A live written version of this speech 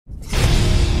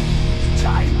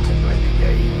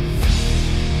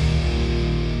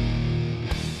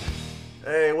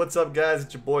Hey, what's up, guys?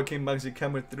 It's your boy King Mugzy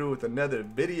coming through with another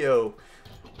video.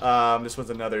 This one's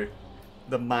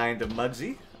the mind of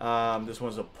Mugzy. This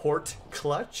one's a port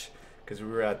clutch because we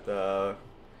were at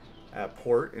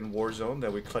port in Warzone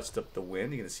that we clutched up the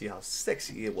win. You're gonna see how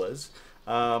sexy it was.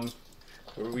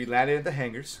 We landed at the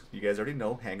hangars. You guys already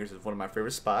know hangars is one of my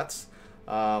favorite spots.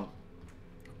 When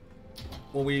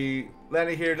we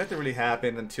landed here, nothing really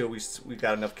happened until we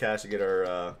got enough cash to get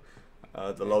our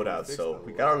the loadout. So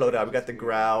we got our loadout. We got the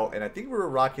Growl, and I think we were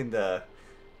rocking the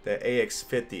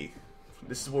AX50.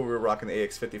 This is where we were rocking the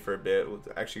AX50 for a bit. It was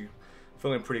actually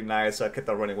feeling pretty nice. So I kept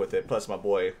on running with it. Plus my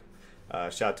boy,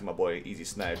 shout out to my boy Easy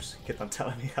Snipes. He kept on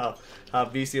telling me how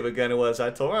beastly of a gun it was. I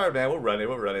told him, all right, man, we'll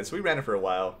run it. So we ran it for a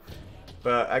while.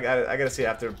 But I gotta say,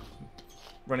 after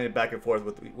running it back and forth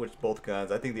with both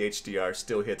guns, I think the HDR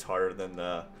still hits harder than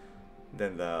the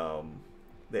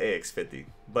AX50.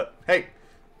 But hey,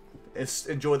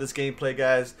 enjoy this gameplay,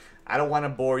 guys. I don't want to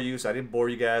bore you, so I didn't bore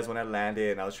you guys when I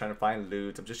landed and I was trying to find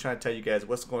loot. I'm just trying to tell you guys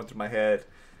what's going through my head,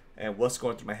 and what's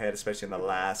going through my head, especially in the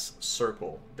last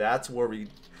circle. That's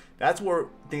where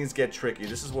things get tricky.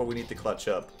 This is where we need to clutch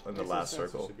up in the last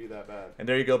circle. Should be that bad. And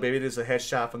there you go, baby. There's a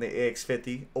headshot from the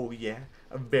AX50. Oh yeah,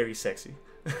 very sexy.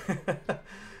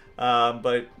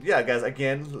 But yeah, guys,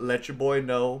 again, let your boy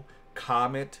know,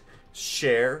 comment,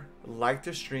 share, like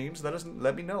the streams.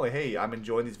 Let me know, hey, I'm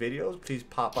enjoying these videos. Please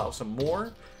pop out some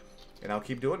more, and I'll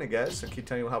keep doing it, guys. I'll keep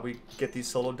telling you how we get these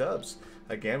solo dubs.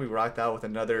 Again, we rocked out with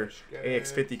another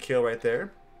AX50 kill right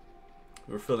there.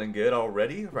 We're feeling good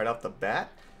already right off the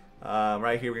bat.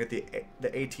 Right here we get the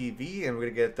ATV, and we're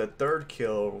gonna get the third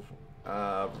kill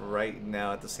right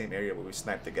now at the same area where we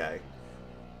sniped the guy.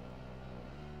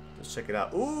 Let's check it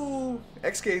out. Ooh,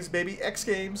 X Games, baby, X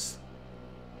Games.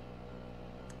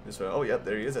 This one, oh yep,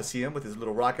 there he is. I see him with his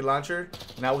little rocket launcher.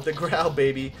 Not with the Growl,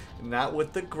 baby. Not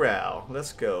with the Growl.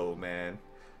 Let's go, man.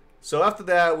 So after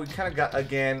that, we kind of got,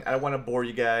 again, I don't want to bore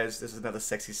you guys. This is another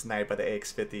sexy snipe by the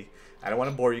AX50. I don't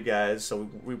want to bore you guys, so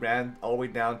we ran all the way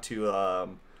down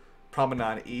to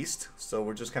Promenade East. So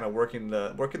we're just kind of working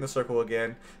the circle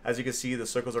again. As you can see, the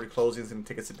circle's already closing. It's going to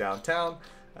take us to downtown.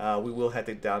 We will head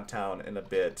to downtown in a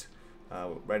bit.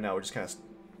 Right now, we're just kind of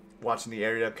watching the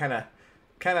area, kind of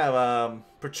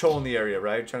patrolling the area,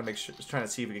 right? Trying to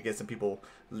see if we can get some people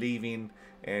leaving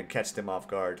and catch them off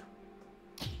guard.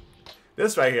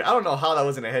 This right here, I don't know how that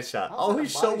wasn't a headshot. All he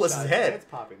showed was his head.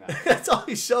 That's all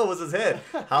he showed was his head.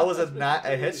 How was it not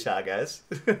a headshot, guys?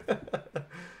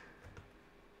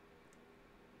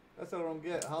 That's what I don't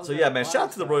get. So yeah, man, shout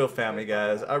out to the Royal family,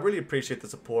 guys. I really appreciate the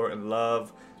support and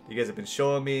love you guys have been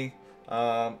showing me.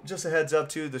 Just a heads up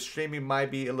too, the streaming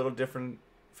might be a little different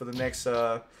for the next.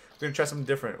 We're gonna try something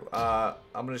different. I'm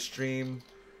gonna stream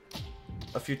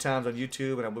a few times on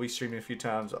YouTube, and I will be streaming a few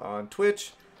times on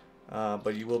Twitch.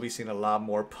 But you will be seeing a lot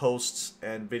more posts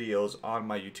and videos on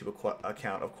my YouTube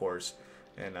account, of course,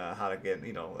 and how to get,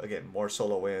 again, more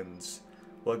solo wins,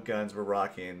 what guns we're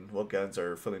rocking, what guns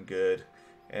are feeling good.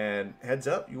 And heads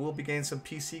up, you will be getting some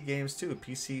PC games too,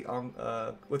 PC on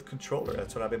with controller.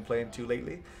 That's what I've been playing too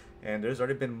lately. And there's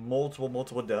already been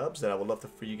multiple dubs that I would love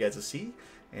for you guys to see,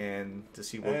 and to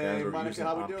see what guns we're using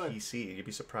on PC. You'd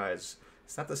be surprised.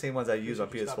 It's not the same ones I use on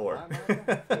PS4.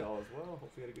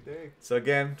 So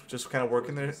again, just kind of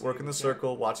working the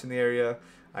circle, watching the area.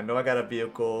 I know I got a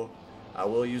vehicle. I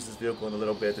will use this vehicle in a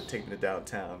little bit to take me to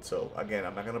downtown. So again,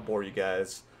 I'm not gonna bore you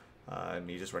guys. And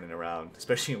me just running around,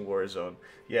 especially in Warzone.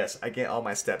 Yes, I get all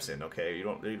my steps in. Okay,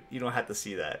 you don't have to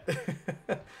see that.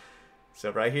 So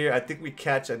right here, I think we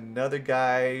catch another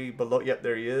guy below. Yep,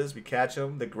 there he is. We catch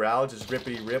him. The Growl just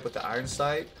rippity rip with the iron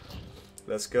sight.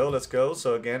 Let's go, let's go.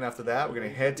 So again, after that, we're gonna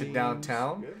head to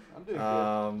downtown.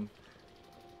 And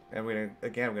we're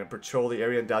gonna patrol the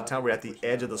area in downtown. We're at the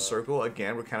edge of the circle.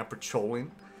 Again, we're kind of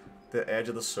patrolling the edge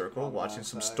of the circle, watching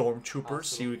some stormtroopers.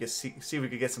 See if we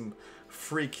can get some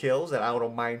free kills that I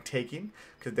don't mind taking,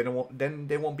 because then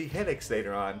they won't be headaches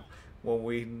later on when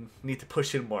we need to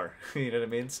push in more. You know what I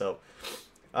mean? So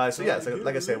yeah, so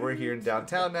like I said, we're here in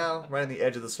downtown now, right on the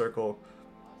edge of the circle.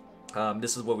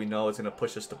 This is what we know it's gonna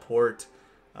push us to port.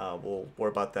 We'll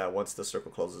worry about that once the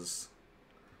circle closes.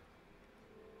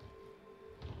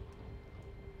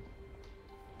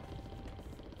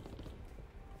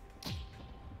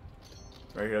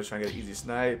 Right here, I was trying to get an easy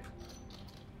snipe.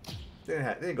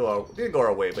 Didn't go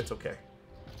our way, but it's okay.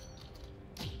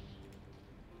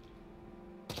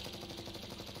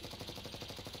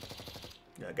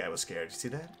 Yeah, that guy was scared. You see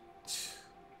that?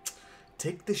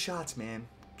 Take the shots, man.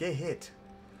 Get hit.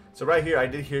 So right here, I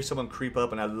did hear someone creep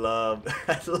up, and I love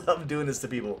doing this to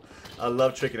people. I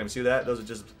love tricking them. See that? Those are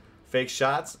just fake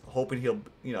shots, hoping he'll,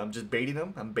 I'm just baiting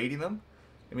them. I'm baiting them.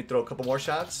 Let me throw a couple more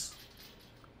shots.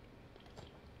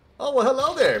 Oh, well,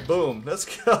 hello there. Boom. Let's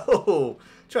go.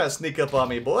 Try to sneak up on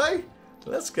me, boy.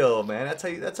 Let's go, man. That's how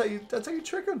you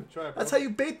trick them. That's how you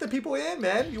bait the people in,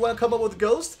 man. You want to come up with a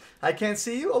ghost? I can't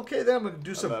see you. Okay, then I'm gonna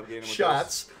do some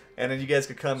shots, and then you guys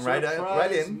could come right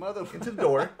in into the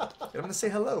door. And I'm gonna say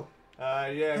hello.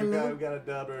 Yeah, hello. We got a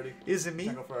dub already. Is it me?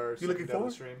 You looking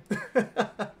forward? Stream.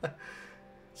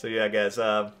 So yeah, guys.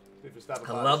 I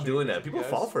love doing that. People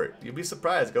fall for it. You'll be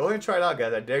surprised. Go ahead and try it out,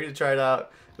 guys. I dare you to try it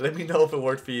out. Let me know if it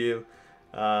worked for you.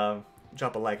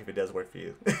 Drop a like if it does work for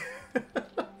you.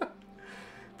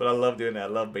 But I love doing that. I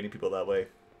love baiting people that way.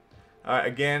 Alright,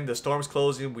 again, the storm's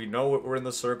closing. We know we're in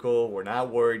the circle. We're not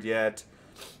worried yet.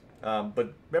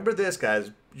 But remember this,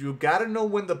 guys. You got to know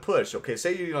when to push. Okay,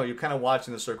 say you're kind of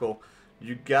watching the circle.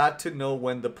 You got to know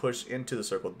when to push into the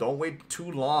circle. Don't wait too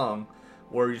long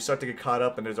where you start to get caught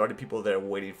up and there's already people there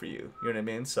waiting for you. You know what I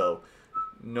mean? So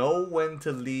know when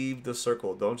to leave the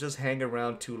circle. Don't just hang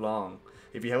around too long.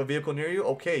 If you have a vehicle near you,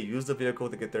 okay, use the vehicle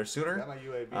to get there sooner. Got my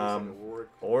UAV,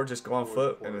 or just go on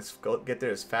foot and get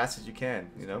there as fast as you can.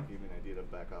 You know. Give me an idea to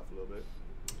back off a little bit.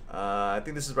 I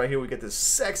think this is right here. We get this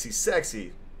sexy.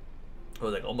 It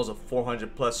was like almost a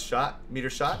 400+ meter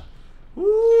shot.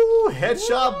 Woo!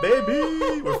 Headshot,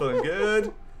 baby. We're feeling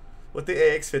good with the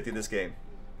AX-50 this game.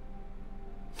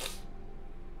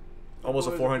 Almost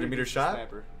a 400-meter shot.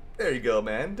 Sniper. There you go,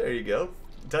 man. There you go.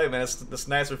 I tell you, man, the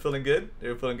snipes are feeling good. They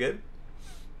were feeling good.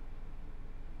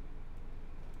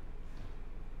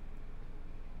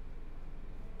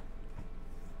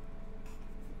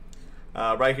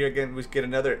 Right here again, we get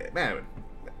another, man,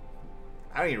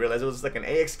 I didn't even realize it was like an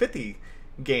AX-50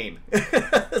 game.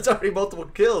 That's already multiple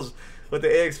kills with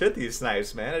the AX-50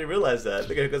 snipes, man. I didn't realize that.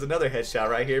 Look, there's another headshot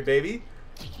right here, baby.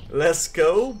 Let's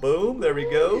go. Boom. There we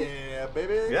go. Yeah,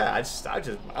 baby. Yeah,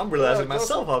 I'm realizing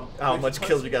myself how much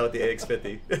kills we got with the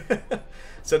AX-50.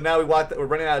 So now we're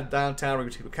running out of downtown.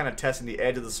 We're kind of testing the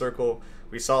edge of the circle.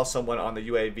 We saw someone on the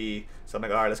UAV. So I'm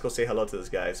like, all right, let's go say hello to this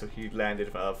guy. So he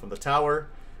landed from the tower.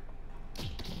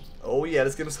 Oh yeah,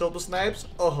 let's get him a couple snipes.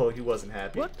 Oh, he wasn't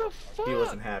happy. What the fuck? He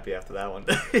wasn't happy after that one.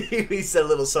 He said a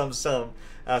little some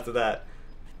after that.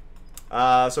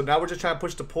 So now we're just trying to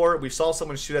push the port. We saw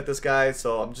someone shoot at this guy,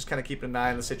 so I'm just kind of keeping an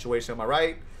eye on the situation on my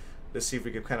right. Let's see if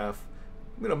we can kind of,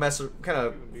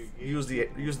 use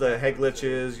the head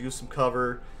glitches, use some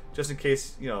cover, just in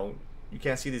case you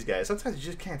can't see these guys. Sometimes you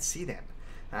just can't see them.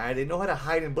 All right, they know how to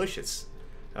hide in bushes,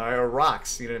 all right, or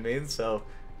rocks. You know what I mean? So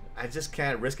I just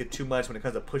can't risk it too much when it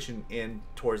comes to pushing in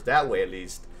towards that way, at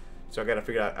least. So I got to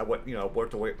figure out what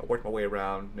work my way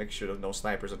around, make sure there's no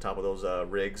snipers on top of those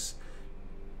rigs.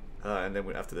 And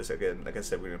then after this, again, like I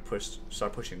said, we're gonna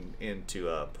start pushing into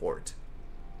port.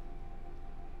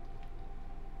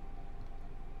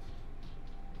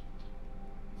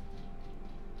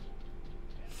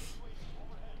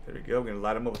 There we go. We're gonna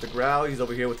light him up with the growl. He's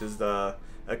over here with his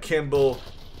Akimbo.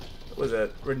 What was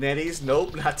that? Renettis?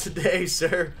 Nope, not today,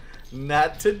 sir.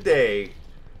 Not today.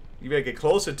 You better get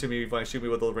closer to me if you want to shoot me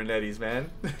with those Renettis, man.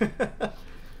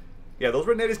 Yeah, those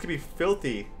Renettis can be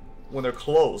filthy when they're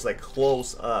close, like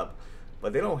close up,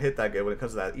 but they don't hit that good when it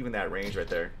comes to that, even that range right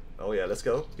there. Oh yeah, let's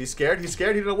go. He's scared. He's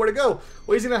scared. He don't know where to go.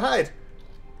 Where's he gonna hide?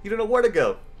 He don't know where to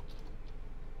go.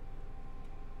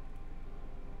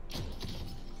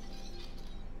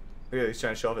 Look at, he's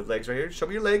trying to show off his legs right here. Show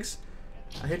me your legs.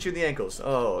 I hit you in the ankles.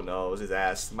 Oh no, it was his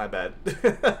ass. My bad.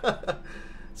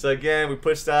 So again, we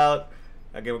pushed out.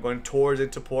 Again, we're going towards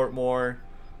into port more.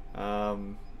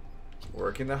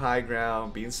 Working the high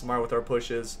ground, being smart with our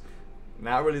pushes.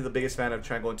 Not really the biggest fan of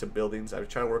trying to go into buildings. I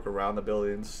try to work around the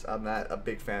buildings. I'm not a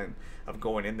big fan of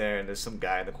going in there and there's some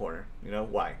guy in the corner. You know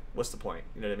why? What's the point?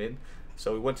 You know what I mean?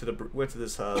 So we went to this what is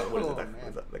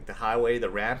it, like the highway, the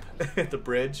ramp, the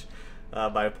bridge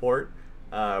by a port.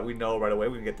 We know right away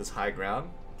we can get this high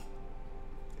ground.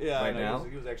 Yeah, right now.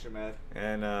 He was extra mad.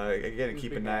 And again,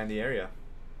 keep an eye on the area.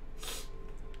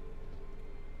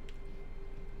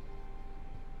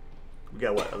 We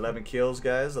got what, 11 kills,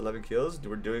 guys? 11 kills.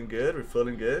 We're doing good. We're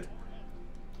feeling good.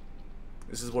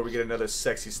 This is where we get another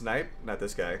sexy snipe. Not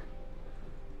this guy.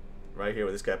 Right here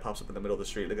where this guy pops up in the middle of the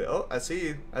street. Look at, oh, I see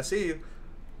you. I see you.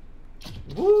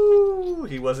 Woo!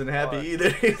 He wasn't happy either.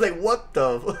 He's like, what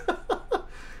the?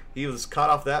 He was caught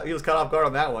off guard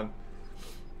on that one.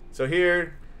 So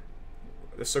here,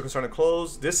 the circle's starting to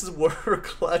close. This is where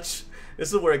clutch.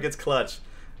 This is where it gets clutch.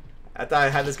 I thought I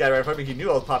had this guy right in front of me. He knew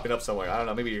I was popping up somewhere. I don't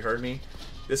know. Maybe he heard me.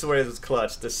 This is where it was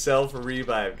clutch. The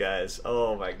self-revive, guys.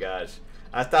 Oh, my gosh.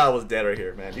 I thought I was dead right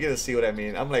here, man. You're going to see what I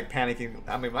mean. I'm, like, panicking.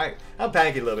 I mean, I'm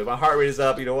panicking a little bit. My heart rate is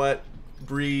up. You know what?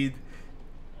 Breathe.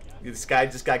 This guy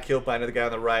just got killed by another guy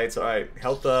on the right. So, all right.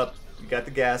 Health up. You got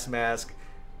the gas mask.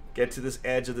 Get to this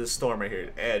edge of this storm right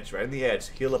here. Edge, right in the edge.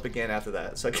 Heal up again after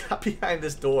that. So I got behind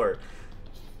this door.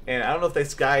 And I don't know if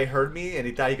this guy heard me and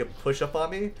he thought he could push up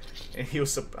on me. And he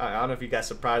was, I don't know if he got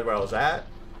surprised where I was at.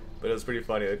 But it was pretty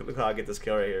funny. Look how I get this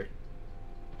kill right here.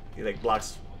 He like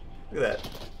blocks. Look at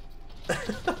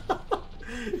that.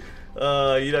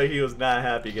 You know, he was not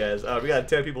happy, guys. We got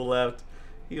 10 people left.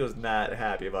 He was not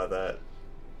happy about that.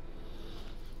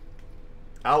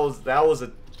 That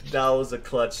was a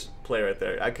clutch play right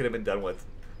there. I could have been done with.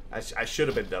 I should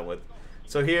have been done with.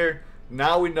 So here,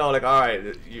 now we know, like, all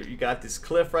right, you got this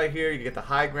cliff right here. You get the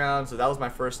high ground. So that was my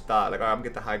first thought. Like, all right, I'm gonna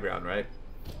get the high ground, right?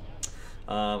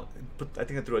 I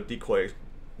think I threw a decoy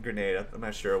grenade. I'm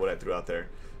not sure what I threw out there.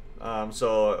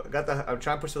 So I'm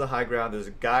trying to push to the high ground. There's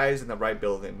guys in the right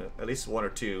building, at least one or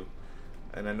two,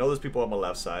 and I know there's people on my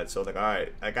left side. So I'm like, all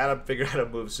right, I gotta figure out how to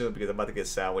move soon because I'm about to get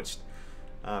sandwiched.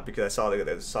 Because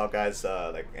I saw guys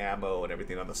like ammo and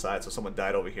everything on the side. So someone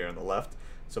died over here on the left.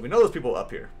 So we know there's people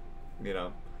up here, you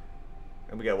know.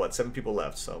 And we got what, 7 people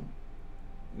left. So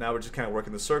now we're just kind of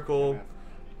working the circle.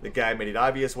 The guy made it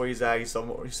obvious where he's at. He's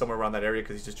somewhere around that area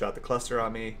because he just dropped the cluster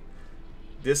on me.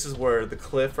 This is where the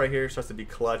cliff right here starts to be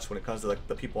clutch when it comes to like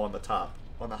the people on the top,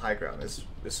 on the high ground. This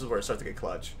is where it starts to get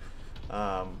clutch.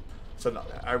 So no,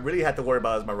 I really had to worry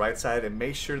about is my right side and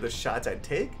make sure the shots I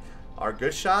take are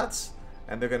good shots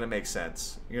and they're gonna make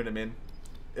sense. You know what I mean?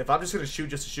 If I'm just gonna shoot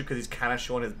just to shoot because he's kind of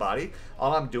showing his body,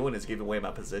 all I'm doing is giving away my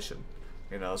position.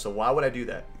 You know, so why would I do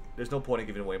that? There's no point in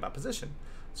giving away my position.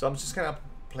 So I'm just gonna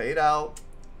play it out,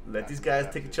 let these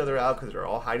guys take each other out because they're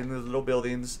all hiding in these little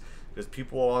buildings. There's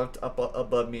people all up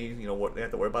above me. You know, they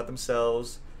have to worry about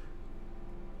themselves.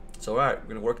 So all right,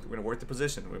 we're gonna work the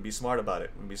position. We're gonna be smart about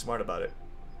it.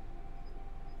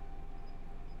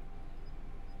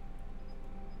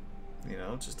 You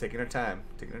know, just taking our time,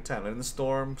 letting the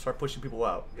storm start pushing people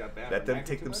out. Let them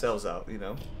take themselves out. You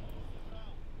know.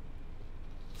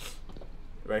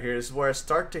 Right here, this is where I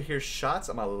start to hear shots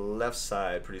on my left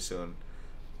side pretty soon.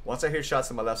 Once I hear shots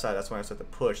on my left side, that's when I start to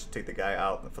push to take the guy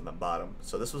out from the bottom.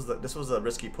 So this was a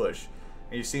risky push.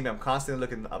 And you see me, I'm constantly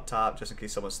looking up top just in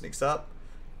case someone sneaks up.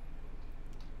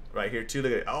 Right here too,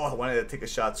 look at it. Oh, I wanted to take a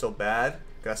shot so bad.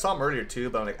 Cause I saw him earlier too,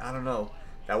 but I'm like, I don't know.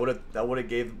 That would have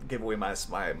gave away my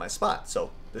spot.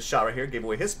 So this shot right here gave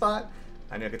away his spot.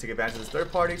 I knew I could take advantage of this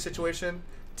third party situation,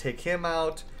 take him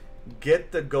out.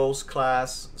 Get the ghost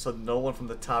class so no one from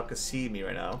the top can see me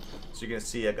right now. So you're gonna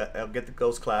see I'll get the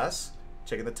ghost class.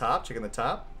 Checking the top.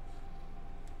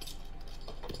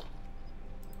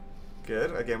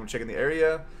 Good. Again, we're checking the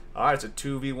area. Alright, it's a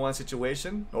 2v1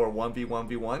 situation or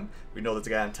 1v1v1. We know there's a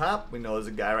guy on top. We know there's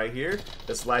a guy right here.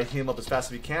 Let's light him up as fast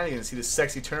as we can. You're gonna see this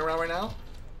sexy turnaround right now.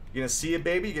 You're gonna see it,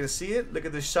 baby. You're gonna see it. Look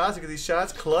at the shots. Look at these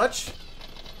shots. Clutch.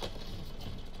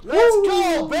 Let's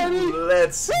go, baby!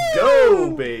 Let's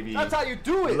go, baby! That's how you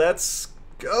do it! Let's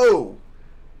go!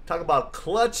 Talk about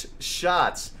clutch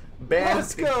shots. Bam!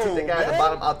 Let's go, take the guy at the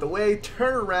bottom out the way,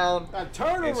 turn around, and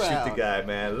shoot the guy,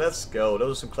 man. Let's go.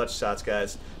 Those are some clutch shots,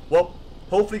 guys. Well,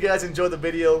 hopefully you guys enjoyed the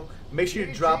video. Make sure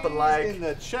you drop a like. In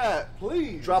the chat,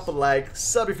 please. Drop a like.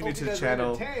 Sub if you're new to the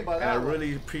channel. And I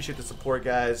really appreciate the support,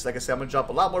 guys. Like I said, I'm going to drop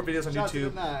a lot more videos on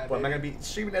YouTube. But I'm not going to be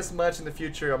streaming as much in the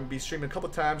future. I'm going to be streaming a couple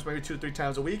times, maybe 2 or 3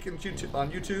 times a week on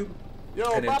YouTube.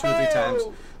 And then 2 or 3 times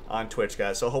on Twitch,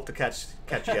 guys. So I hope to catch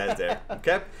you guys there.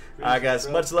 Okay? Alright, guys.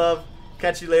 Much love.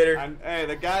 Catch you later. Hey,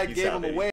 the guy gave him away.